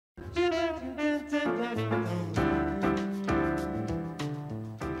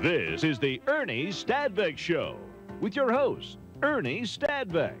This is the Ernie Stadbeck Show with your host, Ernie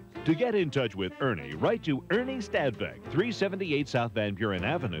Stadbeck. To get in touch with Ernie, write to Ernie Stadbeck, 378 South Van Buren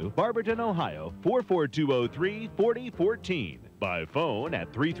Avenue, Barberton, Ohio, 44203-4014. By phone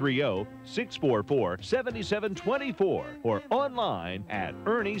at 330-644-7724 or online at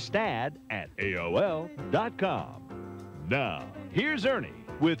erniestad@aol.com. Now, here's Ernie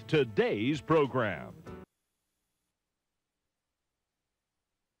with today's program.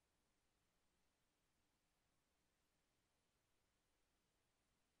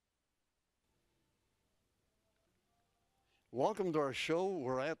 Welcome to our show.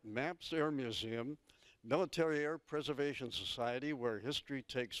 We're at MAPS Air Museum, Military Air Preservation Society, where history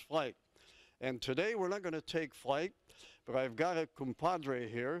takes flight. And today we're not going to take flight, but I've got a compadre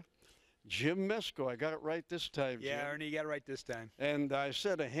here, Jim Mesko. I got it right this time, Jim. Yeah, Ernie, you got it right this time. And I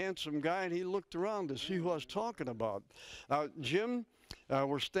said a handsome guy, and he looked around to see who I was talking about. Jim,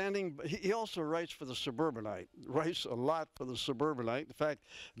 we're standing, he also writes for the Suburbanite, writes a lot for the Suburbanite. In fact,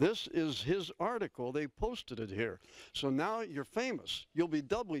 this is his article. They posted it here. So now you're famous. You'll be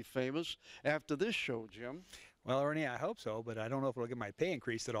doubly famous after this show, Jim. Well, Ernie, I hope so, but I don't know if it'll get my pay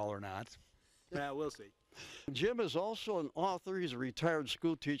increased at all or not. Yeah, we'll see. Jim is also an author. He's a retired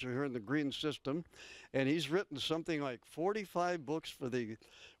school teacher here in the Green System, and he's written something like 45 books for the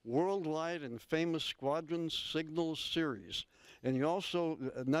worldwide and famous Squadron Signals series. And you also,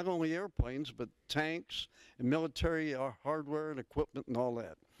 not only airplanes, but tanks and military hardware and equipment and all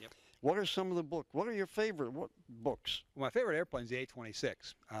that. Yep. What are some of the books? What are your favorite books? Well, my favorite airplane is the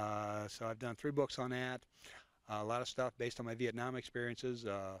A-26. So I've done 3 books on that. A lot of stuff based on my Vietnam experiences.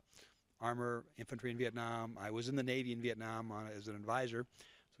 Armor, infantry in Vietnam. I was in the Navy in Vietnam as an advisor. So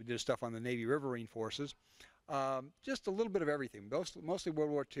we did stuff on the Navy Riverine Forces. Just a little bit of everything. Mostly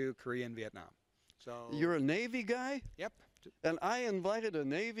World War II, Korea, and Vietnam. So you're a Navy guy? Yep. And I invited a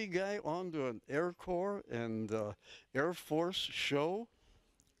Navy guy onto an Air Corps and Air Force show.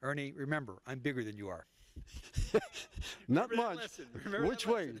 Ernie, remember, I'm bigger than you are. Not much. Which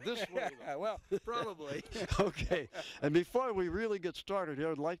way? This way? Well, probably. Okay. And before we really get started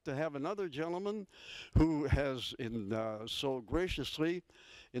here, I'd like to have another gentleman who has so graciously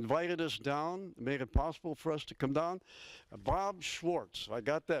invited us down, made it possible for us to come down. Bob Schwartz. I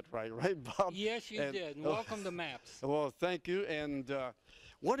got that right, Bob? Yes, you did. And welcome to MAPS. Well, thank you. And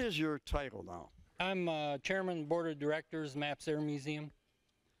what is your title now? I'm Chairman, Board of Directors, MAPS Air Museum.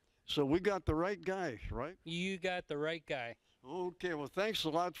 So we got the right guy, right? You got the right guy. Okay, well, thanks a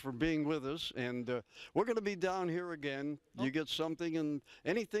lot for being with us. And we're going to be down here again. You get something, and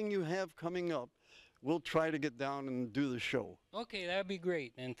anything you have coming up, we'll try to get down and do the show. Okay, that'd be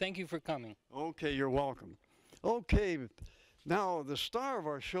great. And thank you for coming. Okay, you're welcome. Okay, now the star of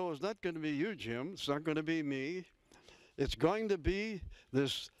our show is not going to be you, Jim. It's not going to be me. It's going to be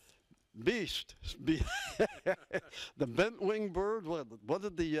this beast, the bent-winged bird. What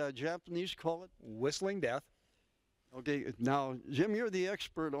did the Japanese call it? Whistling Death. Okay, now, Jim, you're the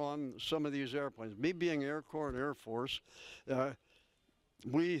expert on some of these airplanes. Me being Air Corps and Air Force,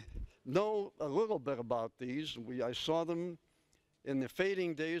 we know a little bit about these. I saw them in the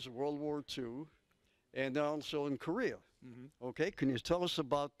fading days of World War II and also in Korea. Mm-hmm. Okay, can you tell us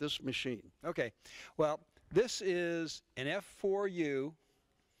about this machine? Okay, well, this is an F4U.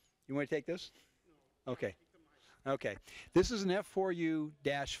 You want to take this? No. Okay. Okay. This is an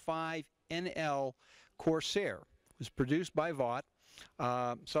F4U-5NL Corsair. It was produced by Vought.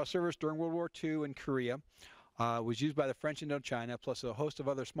 Saw service during World War II in Korea. Was used by the French Indochina, plus a host of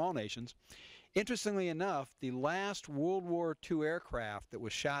other small nations. Interestingly enough, the last World War II aircraft that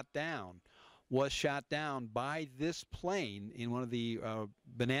was shot down by this plane in one of the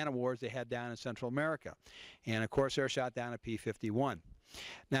banana wars they had down in Central America. And a Corsair shot down a P-51.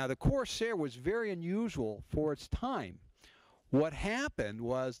 Now, the Corsair was very unusual for its time. What happened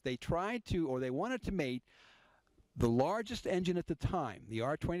was they wanted to mate the largest engine at the time, the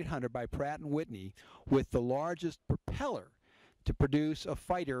R-2800 by Pratt & Whitney, with the largest propeller to produce a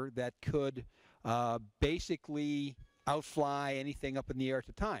fighter that could basically outfly anything up in the air at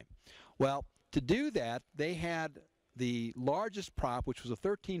the time. Well, to do that, they had the largest prop, which was a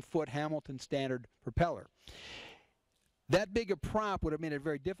 13-foot Hamilton standard propeller. That big a prop would have made it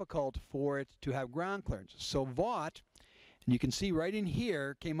very difficult for it to have ground clearance. So Vought, and you can see right in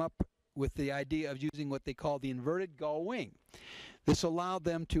here, came up with the idea of using what they call the inverted gull wing. This allowed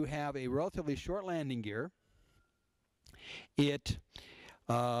them to have a relatively short landing gear. It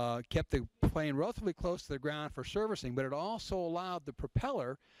kept the plane relatively close to the ground for servicing, but it also allowed the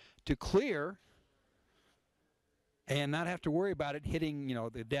propeller to clear and not have to worry about it hitting,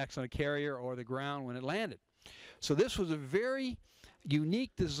 the decks on a carrier or the ground when it landed. So this was a very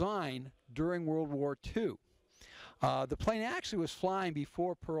unique design during World War II. The plane actually was flying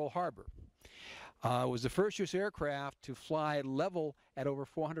before Pearl Harbor. It was the first U.S. aircraft to fly level at over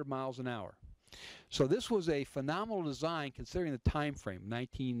 400 miles an hour. So this was a phenomenal design considering the time frame,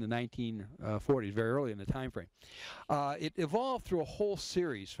 1940s, very early in the time frame. It evolved through a whole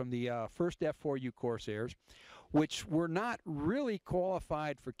series from the first F-4U Corsairs, which were not really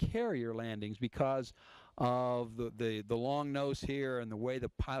qualified for carrier landings because of the long nose here and the way the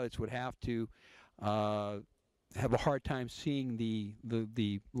pilots would have to have a hard time seeing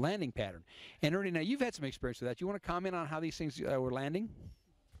the landing pattern. And Ernie, now you've had some experience with that. You want to comment on how these things were landing?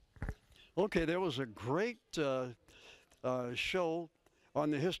 Okay, there was a great show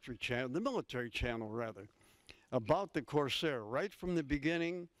on the History Channel, the Military Channel rather, about the Corsair right from the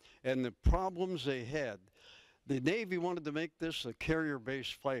beginning and the problems they had. The Navy wanted to make this a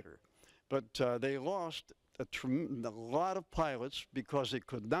carrier-based fighter, but they lost a lot of pilots because they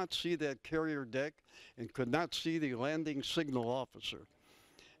could not see that carrier deck and could not see the landing signal officer.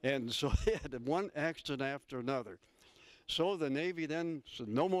 And so they had one accident after another. So the Navy then said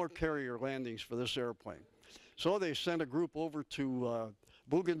no more carrier landings for this airplane. So they sent a group over to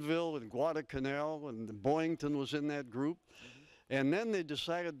Bougainville and Guadalcanal, and Boyington was in that group. And then they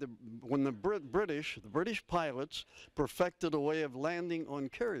decided when the British pilots perfected a way of landing on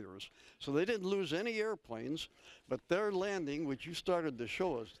carriers. So they didn't lose any airplanes, but their landing, which you started to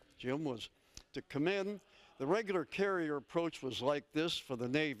show us, Jim, was to come in. The regular carrier approach was like this for the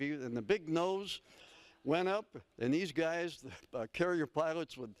Navy, and the big nose went up, and these guys, the carrier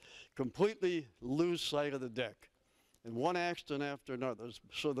pilots, would completely lose sight of the deck. And one accident after another.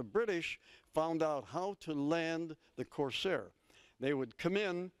 So the British found out how to land the Corsair. They would come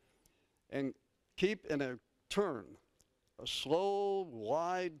in and keep in a turn, a slow,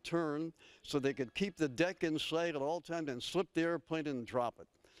 wide turn, so they could keep the deck in sight at all times and slip the airplane and drop it.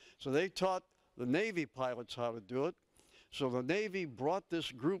 So they taught the Navy pilots how to do it. So the Navy brought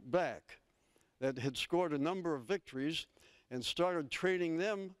this group back that had scored a number of victories and started training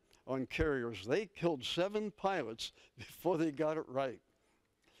them on carriers. They killed 7 pilots before they got it right.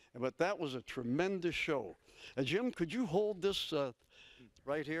 But that was a tremendous show. Jim, could you hold this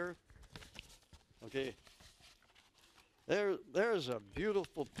right here? Okay. There's a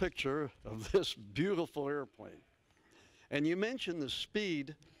beautiful picture of this beautiful airplane. And you mentioned the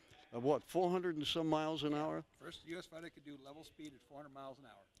speed of what, 400 and some miles an hour? First U.S. fighter could do level speed at 400 miles an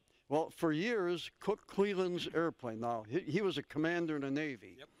hour. Well, for years, Cook Cleland's airplane, now he was a commander in the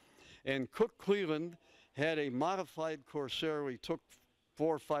Navy, Yep. And Cook Cleland had a modified Corsair. We took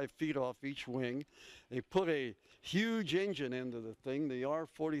 4 or 5 feet off each wing. They put a huge engine into the thing, the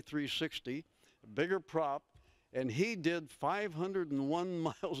R-4360, a bigger prop, and he did 501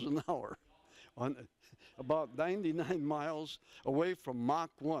 miles an hour on about 99 miles away from Mach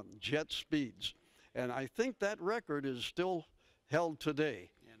 1 jet speeds. And I think that record is still held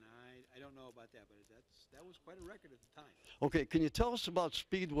today. I don't know about that, but that was quite a record at the time. Okay, can you tell us about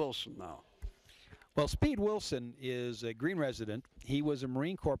Speed Wilson now? Well, Speed Wilson is a Green resident. He was a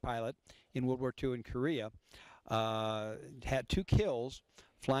Marine Corps pilot in World War II in Korea. Had 2 kills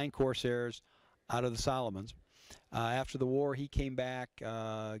flying Corsairs out of the Solomons. After the war, he came back,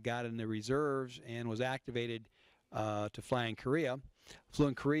 got in the reserves, and was activated to fly in Korea. Flew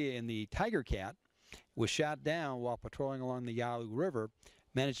in Korea in the Tiger Cat, was shot down while patrolling along the Yalu River,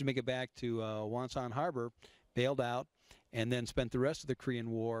 managed to make it back to Wonsan Harbor, bailed out, and then spent the rest of the Korean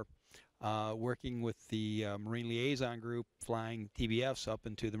War working with the Marine Liaison Group, flying TBFs up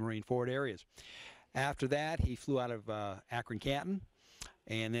into the Marine Forward areas. After that, he flew out of Akron, Canton,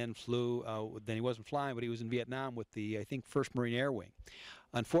 and then flew, then he wasn't flying, but he was in Vietnam with the, I think, 1st Marine Air Wing.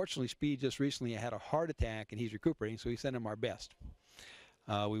 Unfortunately, Speed just recently had a heart attack, and he's recuperating, so we sent him our best.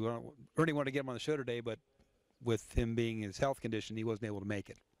 Ernie wanted to get him on the show today, but with him being in his health condition, he wasn't able to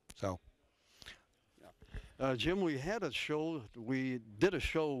make it. So, Jim, we had a show. We did a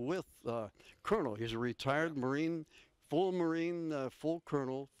show with Colonel. He's a retired Marine, full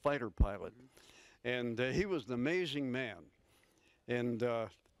Colonel fighter pilot, and he was an amazing man. And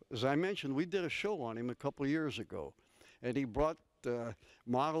as I mentioned, we did a show on him a couple of years ago, and he brought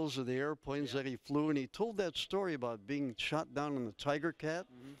models of the airplanes that he flew, and he told that story about being shot down in the Tiger Cat.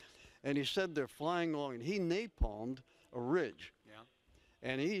 And he said they're flying along, and he napalmed a ridge. yeah.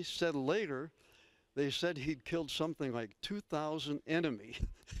 And he said later, they said he'd killed something like 2,000 enemy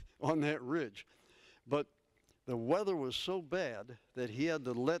on that ridge. But the weather was so bad that he had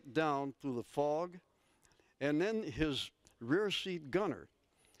to let down through the fog. And then his rear seat gunner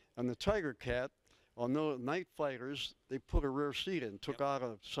on the Tiger Cat, on the night fighters, they put a rear seat in, took out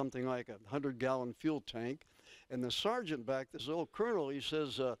something like a 100-gallon fuel tank, And the sergeant back, this old colonel, he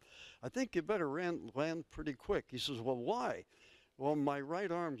says, I think you better land pretty quick. He says, well, why? Well, my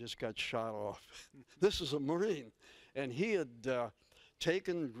right arm just got shot off. This is a Marine. And he had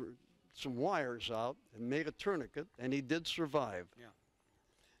taken some wires out and made a tourniquet, and he did survive. Yeah.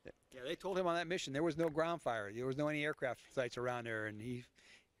 Yeah, they told him on that mission there was no ground fire. There was no any aircraft sites around there, and he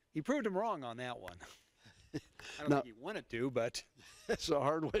proved him wrong on that one. I don't think he wanted to, but it's a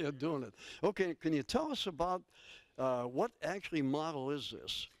hard way of doing it. Okay, can you tell us about what actually model is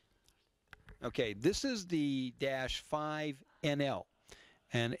this? Okay, this is the -5NL,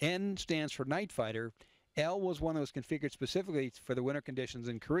 and N stands for Night Fighter. L was one that was configured specifically for the winter conditions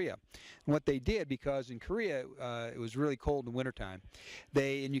in Korea. And what they did, because in Korea it was really cold in wintertime,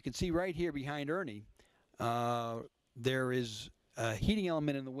 and you can see right here behind Ernie, there is a heating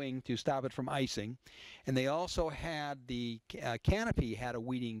element in the wing to stop it from icing, and they also had the canopy had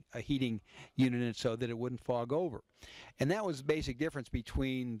a heating unit in it so that it wouldn't fog over. And that was the basic difference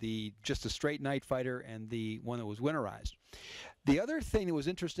between just a straight night fighter and the one that was winterized. The other thing that was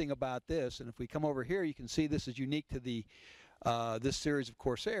interesting about this, and if we come over here, you can see this is unique to this series of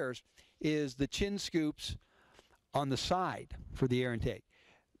Corsairs, is the chin scoops on the side for the air intake.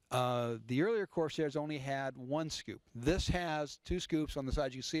 The earlier Corsairs only had one scoop. This has two scoops on the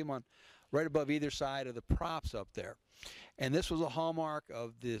side. You can see them right above either side of the props up there. And this was a hallmark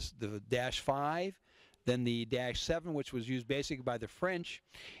of the -5, then the -7, which was used basically by the French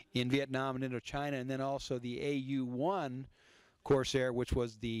in Vietnam and Indochina, and then also the AU-1 Corsair, which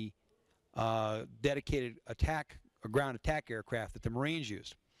was the dedicated ground attack aircraft that the Marines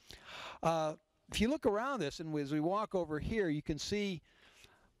used. If you look around this, and as we walk over here, you can see,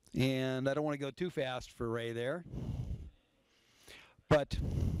 and I don't want to go too fast for Ray there, but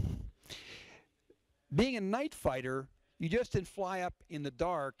being a night fighter, you just didn't fly up in the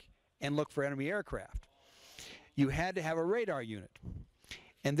dark and look for enemy aircraft. You had to have a radar unit.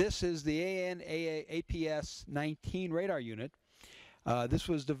 And this is the APS-19 radar unit. This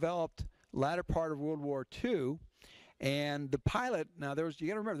was developed latter part of World War II. And the pilot, you got to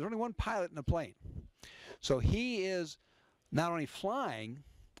remember, there's only one pilot in the plane. So he is not only flying,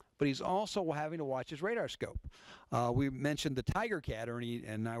 but he's also having to watch his radar scope. We mentioned the Tiger Cat, Ernie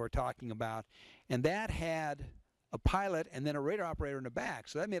and I were talking about, and that had a pilot and then a radar operator in the back,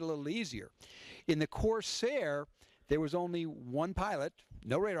 so that made it a little easier. In the Corsair, there was only one pilot,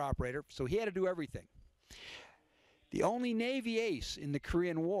 no radar operator, so he had to do everything. The only Navy ace in the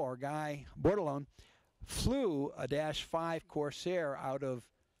Korean War, Guy Bordelon, flew a -5 Corsair out of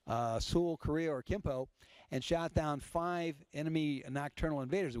Seoul, Korea, or Kimpo, and shot down 5 enemy nocturnal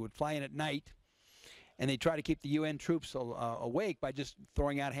invaders that would fly in at night, and they try to keep the UN troops awake by just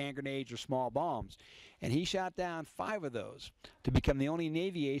throwing out hand grenades or small bombs. And he shot down 5 of those to become the only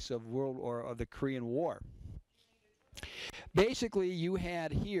Navy ace of the Korean War. Basically, you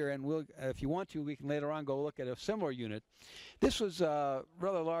had here, and if you want to, we can later on go look at a similar unit. This was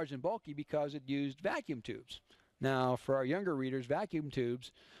rather large and bulky because it used vacuum tubes. Now, for our younger readers, vacuum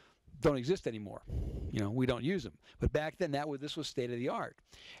tubes don't exist anymore. We don't use them. But back then, this was state of the art.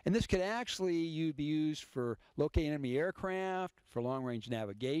 And this could actually be used for locating enemy aircraft, for long-range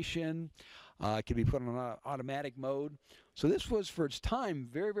navigation. It could be put on automatic mode. So this was, for its time,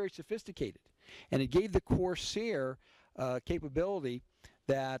 very, very sophisticated. And it gave the Corsair capability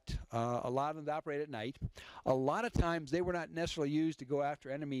that allowed them to operate at night. A lot of times, they were not necessarily used to go after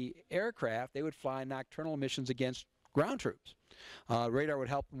enemy aircraft. They would fly nocturnal missions against ground troops. Radar would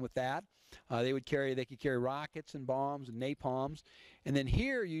help them with that. They could carry rockets and bombs and napalms. And then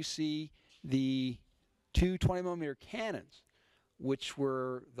here you see the 2 20mm cannons, which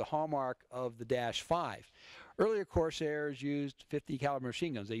were the hallmark of the -5. Earlier Corsairs used 50 caliber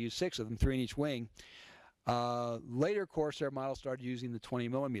machine guns. They used 6 of them, 3 in each wing. Later Corsair models started using the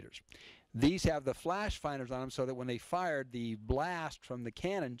 20mm. These have the flash finders on them so that when they fired, the blast from the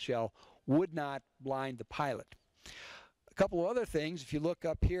cannon shell would not blind the pilot. A couple of other things, if you look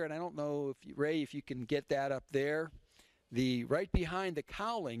up here, and I don't know, Ray, if you can get that up there, right behind the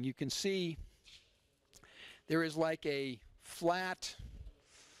cowling, you can see there is like a flat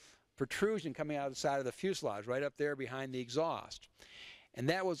protrusion coming out of the side of the fuselage, right up there behind the exhaust. And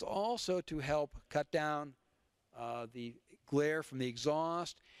that was also to help cut down the glare from the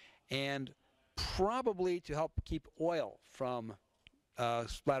exhaust and probably to help keep oil from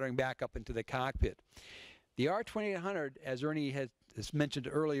splattering back up into the cockpit. The R2800, as Ernie has mentioned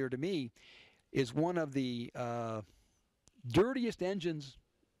earlier to me, is one of the dirtiest engines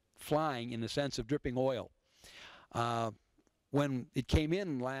flying in the sense of dripping oil. When it came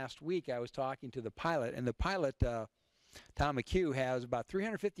in last week, I was talking to the pilot, and the pilot, Tom McHugh, has about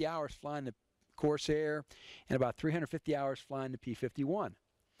 350 hours flying the Corsair and about 350 hours flying the P-51.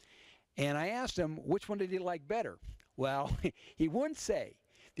 And I asked him which one did he like better. Well, he wouldn't say.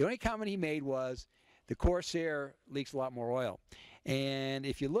 The only comment he made was the Corsair leaks a lot more oil. And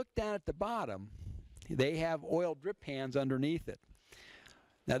if you look down at the bottom, they have oil drip pans underneath it.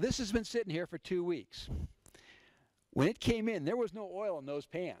 Now, this has been sitting here for 2 weeks. When it came in, there was no oil in those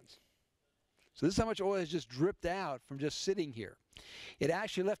pans. So this is how much oil has just dripped out from just sitting here. It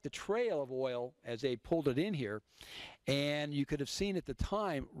actually left a trail of oil as they pulled it in here, and you could have seen at the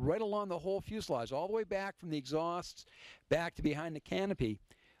time right along the whole fuselage, all the way back from the exhausts back to behind the canopy,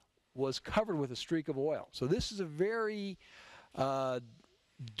 was covered with a streak of oil. So this is a very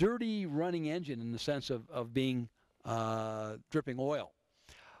dirty running engine in the sense of being dripping oil.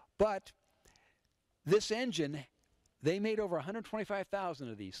 But this engine, they made over 125,000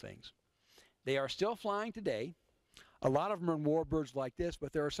 of these things. They are still flying today. A lot of them are in warbirds like this,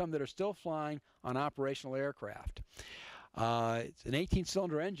 but there are some that are still flying on operational aircraft. It's an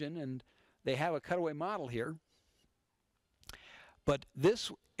 18-cylinder engine, and they have a cutaway model here. But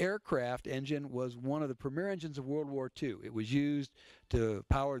this aircraft engine was one of the premier engines of World War II. It was used to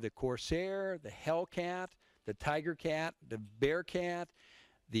power the Corsair, the Hellcat, the Tiger Cat, the Bearcat,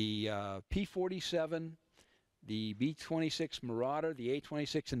 the P-47, the B-26 Marauder, the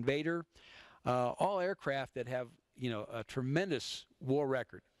A-26 Invader, all aircraft that have, you know, a tremendous war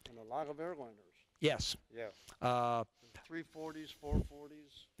record. And a lot of airliners. Yes. Yeah. 340s,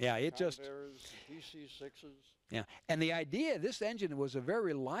 440s. Yeah, it just. DC-6s. Yeah, and the idea, this engine was a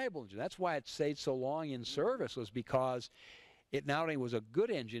very reliable engine. That's why it stayed so long in service, was because it not only was a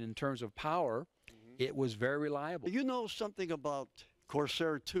good engine in terms of power, it was very reliable. You know something about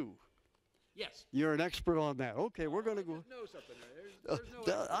Corsair 2? Yes. You're an expert on that. Okay, we're going to go. Know something. There's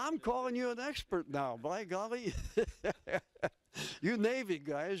no I'm calling you an expert now. By golly. You Navy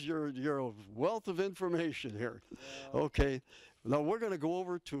guys, you're a wealth of information here. Well, okay. Now we're going to go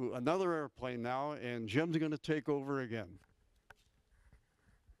over to another airplane now, and Jim's going to take over again.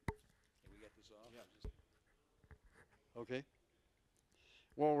 Can we get this off? Yeah. Okay.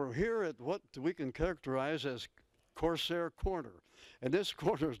 Well, we're here at what we can characterize as Corsair Corner. And this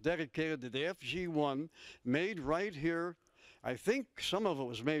corner is dedicated to the FG-1, made right here. I think some of it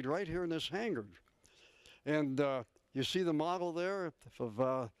was made right here in this hangar. And you see the model there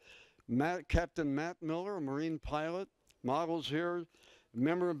of Captain Matt Miller, a Marine pilot. Models here,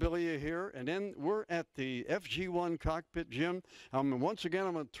 memorabilia here. And then we're at the FG-1 cockpit, Jim. Once again,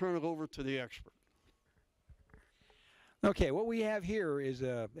 I'm going to turn it over to the expert. Okay, what we have here is,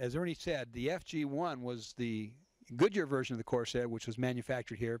 as Ernie said, the FG-1 was the Goodyear version of the Corsair, which was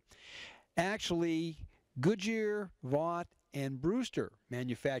manufactured here. Actually, Goodyear, Vought, and Brewster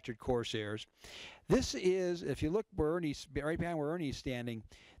manufactured Corsairs. This is, if you look where Ernie's, right behind where Ernie's standing,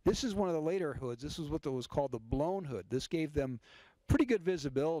 this is one of the later hoods. This is what was called the blown hood. This gave them pretty good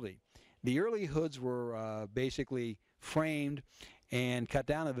visibility. The early hoods were basically framed and cut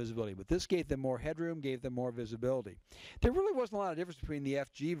down the visibility, but this gave them more headroom, gave them more visibility. There really wasn't a lot of difference between the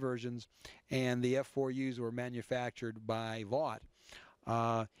FG versions and the F4Us that were manufactured by Vought.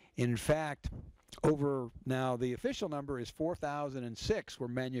 In fact, now the official number is 4,006 were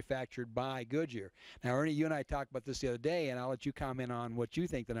manufactured by Goodyear. Now, Ernie, you and I talked about this the other day, and I'll let you comment on what you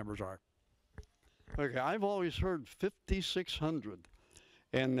think the numbers are. Okay, I've always heard 5,600.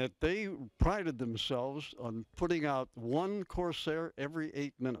 And that they prided themselves on putting out one Corsair every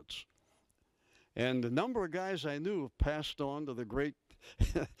 8 minutes. And the number of guys I knew have passed on to the great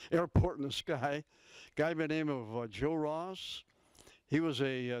airport in the sky. A guy by the name of Joe Ross. He was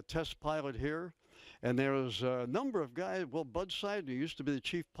a test pilot here. And there was a number of guys. Well, Bud Seidner, who used to be the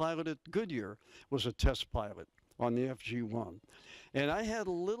chief pilot at Goodyear, was a test pilot on the FG-1. And I had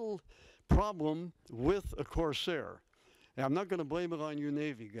a little problem with a Corsair. And I'm not going to blame it on you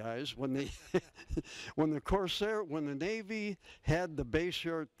Navy guys. When the when the Navy had the base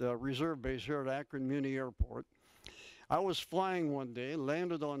here, the reserve base here at Akron Muni Airport, I was flying one day,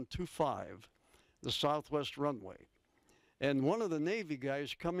 landed on 25, the southwest runway. And one of the Navy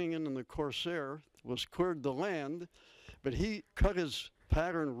guys coming in the Corsair was cleared to land, but he cut his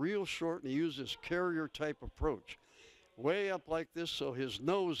pattern real short and he used this carrier type approach. Way up like this so his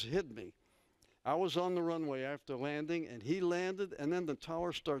nose hid me. I was on the runway after landing, and he landed, and then the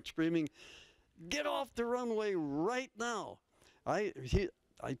tower started screaming, "Get off the runway right now!" I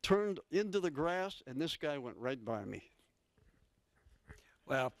turned into the grass, and this guy went right by me.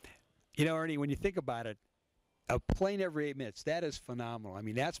 Well, you know, Ernie, when you think about it, a plane every 8 minutes, that is phenomenal. I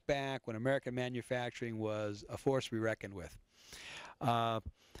mean, that's back when American manufacturing was a force to be reckoned with. Now,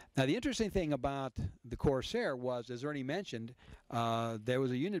 the interesting thing about the Corsair was, as Ernie mentioned, there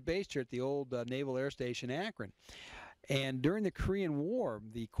was a unit based here at the old Naval Air Station, Akron. And during the Korean War,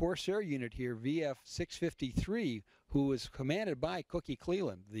 the Corsair unit here, VF 653, who was commanded by Cookie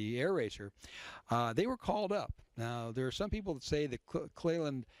Cleland, the air racer, they were called up. Now, there are some people that say that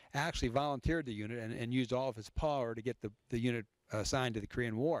Cleland actually volunteered the unit and used all of his power to get the unit assigned to the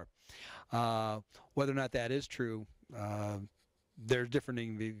Korean War. Whether or not that is true, there's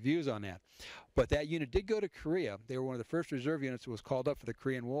differing views on that. But that unit did go to Korea. They were one of the first reserve units that was called up for the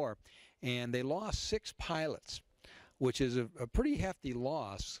Korean War, and they lost 6 pilots, which is a pretty hefty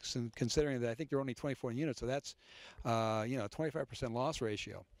loss, considering that I think there are only 24 units, so that's a 25% loss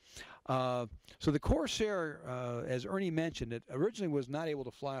ratio. So the Corsair, as Ernie mentioned, it originally was not able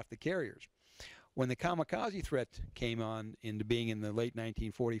to fly off the carriers. When the kamikaze threat came on into being in the late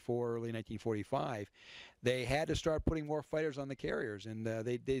 1944, early 1945, they had to start putting more fighters on the carriers, and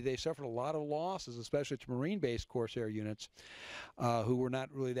they suffered a lot of losses, especially to Marine-based Corsair units who were not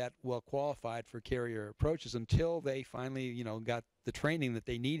really that well qualified for carrier approaches until they finally, got the training that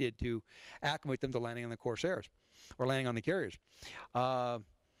they needed to acclimate them to landing on the Corsairs or landing on the carriers.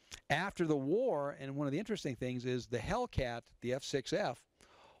 After the war, and one of the interesting things is the Hellcat, the F-6F,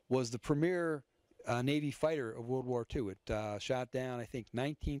 was the premier Navy fighter of World War II. It shot down, I think,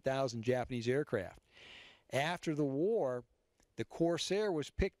 19,000 Japanese aircraft. After the war, the Corsair was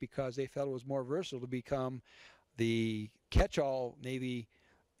picked because they felt it was more versatile to become the catch-all Navy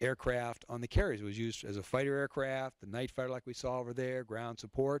aircraft on the carriers. It was used as a fighter aircraft, the night fighter like we saw over there, ground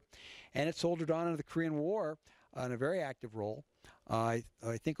support, and it soldiered on into the Korean War in a very active role. I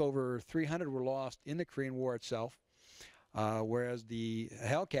think over 300 were lost in the Korean War itself. Whereas the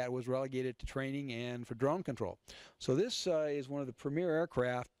Hellcat was relegated to training and for drone control. So this is one of the premier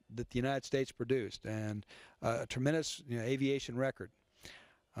aircraft that the United States produced, and a tremendous aviation record.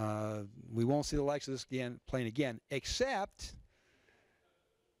 We won't see the likes of this plane again, except,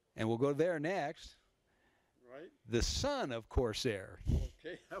 and we'll go there next, right? The son of Corsair.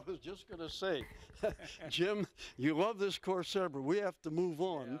 Okay, I was just going to say, Jim, you love this Corsair, but we have to move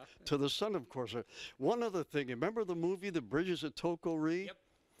on to the son of Corsair. One other thing, remember the movie The Bridges at Toko-Ri? Yep.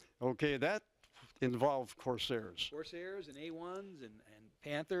 Okay, that involved Corsairs. Corsairs and A1s and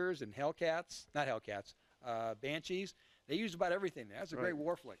Panthers and Hellcats, not Hellcats, Banshees. They used about everything there. That's a great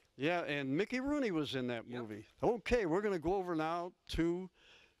war flick. Yeah, and Mickey Rooney was in that movie. Okay, we're going to go over now to,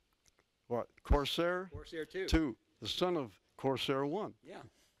 what, Corsair? Corsair 2. 2, the son of Corsair 1. Yeah.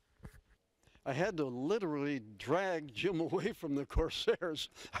 I had to literally drag Jim away from the Corsairs.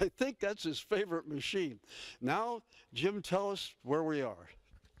 I think that's his favorite machine. Now, Jim, tell us where we are.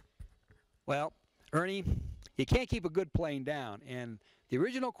 Well, Ernie, you can't keep a good plane down, and the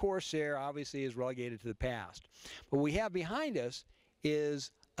original Corsair obviously is relegated to the past. What we have behind us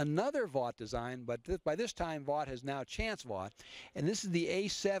is another Vought design, but by this time Vought has now changed Vought, and this is the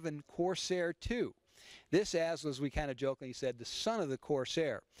A7 Corsair 2. This, as we kind of jokingly said, the son of the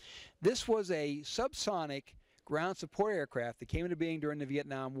Corsair. This was a subsonic ground support aircraft that came into being during the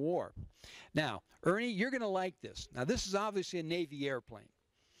Vietnam War. Now, Ernie, you're going to like this. Now, this is obviously a Navy airplane,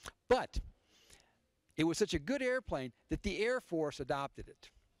 but it was such a good airplane that the Air Force adopted it.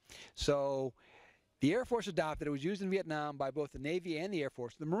 So the Air Force adopted it. It was used in Vietnam by both the Navy and the Air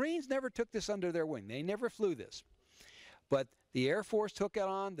Force. The Marines never took this under their wing. They never flew this. But the Air Force took it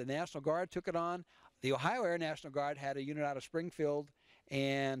on. The National Guard took it on. The Ohio Air National Guard had a unit out of Springfield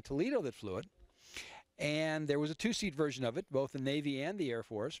and Toledo that flew it. And there was a 2-seat version of it, both the Navy and the Air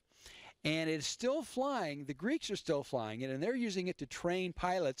Force. And it's still flying. The Greeks are still flying it, and they're using it to train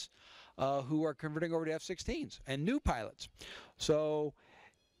pilots who are converting over to F-16s and new pilots. So,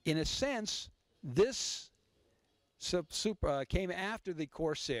 in a sense, this came after the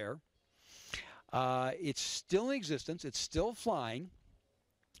Corsair. It's still in existence. It's still flying.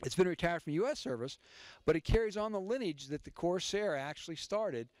 It's been retired from U.S. service, but it carries on the lineage that the Corsair actually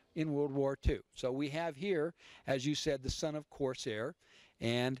started in World War II. So we have here, as you said, the son of Corsair,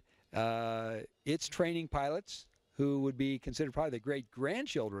 and it's training pilots who would be considered probably the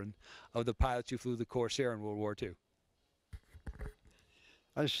great-grandchildren of the pilots who flew the Corsair in World War II.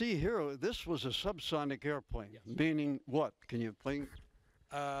 I see here, this was a subsonic airplane, meaning what? Can you explain?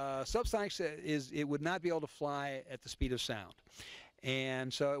 Subsonic it would not be able to fly at the speed of sound.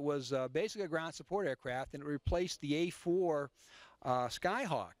 And so it was basically a ground support aircraft, and it replaced the A4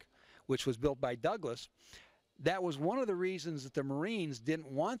 Skyhawk, which was built by Douglas. That was one of the reasons that the Marines didn't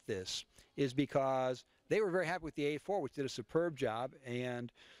want this, is because they were very happy with the A4, which did a superb job.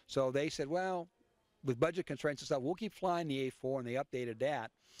 And so they said, well, with budget constraints and stuff, we'll keep flying the A4, and they updated that.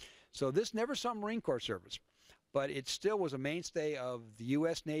 So this never saw Marine Corps service. but it still was a mainstay of the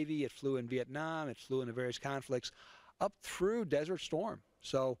U.S. Navy. It flew in Vietnam. It flew in the various conflicts up through Desert Storm.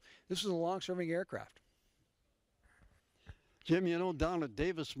 So this was a long-serving aircraft. Jim, you know, down at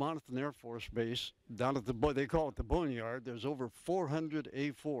Davis-Monthan Air Force Base, down at they call it the Boneyard, there's over 400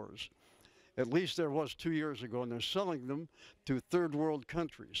 A4s. At least there was 2 years ago, and they're selling them to third world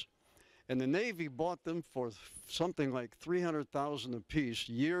countries. And the Navy bought them for something like $300,000 apiece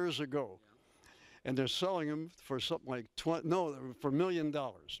years ago. And they're selling them for something like for $1 million.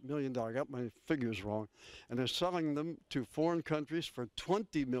 I got my figures wrong. And they're selling them to foreign countries for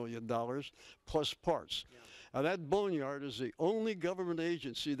 $20 million plus parts. Yeah. Now, that Boneyard is the only government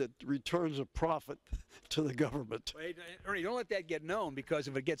agency that returns a profit to the government. Wait, Ernie, don't let that get known, because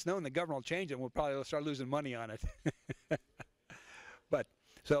if it gets known, the government will change it, and we'll probably start losing money on it. But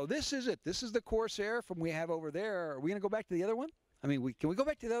so this is it. This is the Corsair from we have over there. Are we going to go back to the other one? I mean, can we go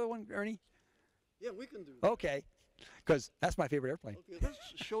back to the other one, Ernie? Yeah, we can do that. Okay, because that's my favorite airplane. Okay, let's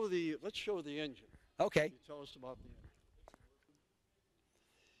show the engine. Okay. Can you tell us about the engine?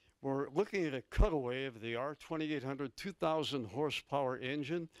 We're looking at a cutaway of the R2800 2,000 horsepower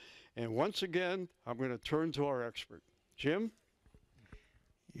engine, and once again, I'm going to turn to our expert, Jim.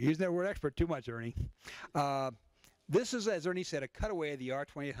 You're using that word expert too much, Ernie. This is, as Ernie said, a cutaway of the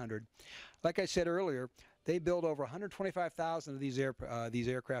R2800. Like I said earlier, they build over 125,000 of these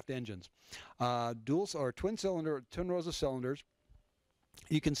aircraft engines, dual or twin rows of cylinders.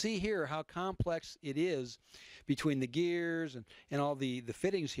 You can see here how complex it is between the gears and all the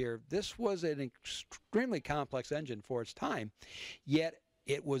fittings here. This was an extremely complex engine for its time, yet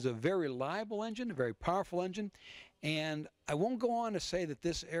it was a very reliable engine, a very powerful engine, and I won't go on to say that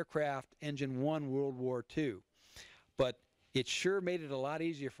this aircraft engine won World War II, but it sure made it a lot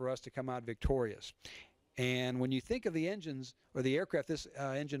easier for us to come out victorious. And when you think of the engines or the aircraft this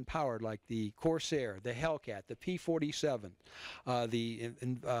engine powered, like the Corsair, the Hellcat, the P-47, the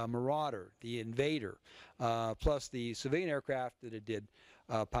Marauder, the Invader, plus the civilian aircraft that it did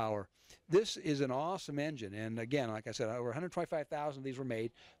power, this is an awesome engine. And again, like I said, over 125,000 of these were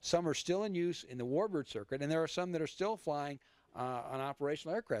made. Some are still in use in the warbird circuit, and there are some that are still flying on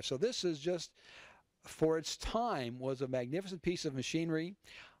operational aircraft. So this is just, for its time, was a magnificent piece of machinery.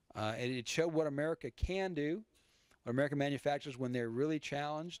 And it showed what America can do, what American manufacturers, when they're really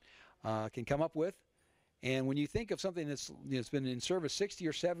challenged, can come up with. And when you think of something that's been in service 60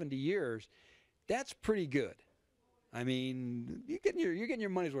 or 70 years, that's pretty good. I mean, you're getting your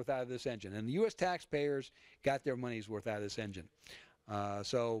money's worth out of this engine, and the U.S. taxpayers got their money's worth out of this engine.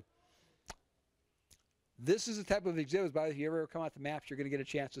 So this is the type of exhibits, if you ever come out to MAPS, you're going to get a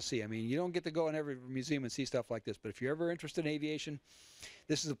chance to see. I mean, you don't get to go in every museum and see stuff like this, but if you're ever interested in aviation,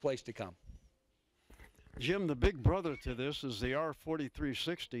 this is the place to come. Jim, the big brother to this is the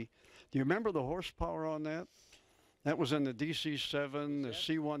R4360. Do you remember the horsepower on that? That was in the DC-7, the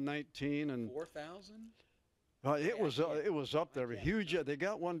C-119, and 4,000. it was up there, huge. They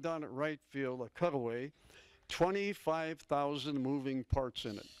got one down at Wright Field, a cutaway, 25,000 moving parts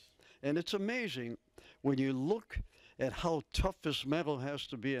in it, and it's amazing when you look at how tough this metal has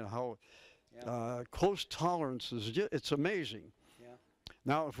to be and how close tolerances. It's amazing.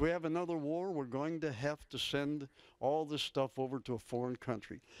 Now, if we have another war, we're going to have to send all this stuff over to a foreign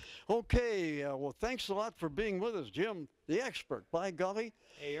country. Okay, well, thanks a lot for being with us, Jim, the expert. By golly.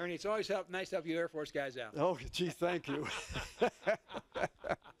 Hey, Ernie, it's always nice to help you Air Force guys out. Oh, gee, thank you.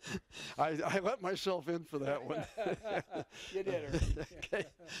 I let myself in for that one. You did, Ernie. Okay.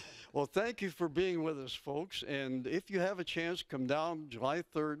 Well, thank you for being with us, folks. And if you have a chance, come down July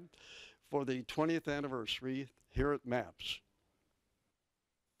 3rd for the 20th anniversary here at MAPS.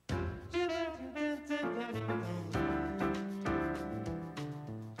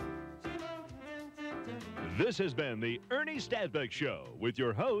 This has been the Ernie Stadbeck Show with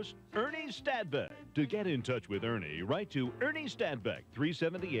your host, Ernie Stadbeck. To get in touch with Ernie, write to Ernie Stadbeck,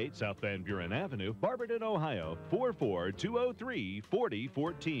 378 South Van Buren Avenue, Barberton, Ohio,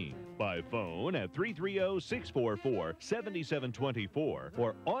 44203-4014. By phone at 330-644-7724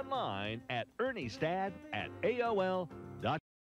 or online at erniestad@aol.com.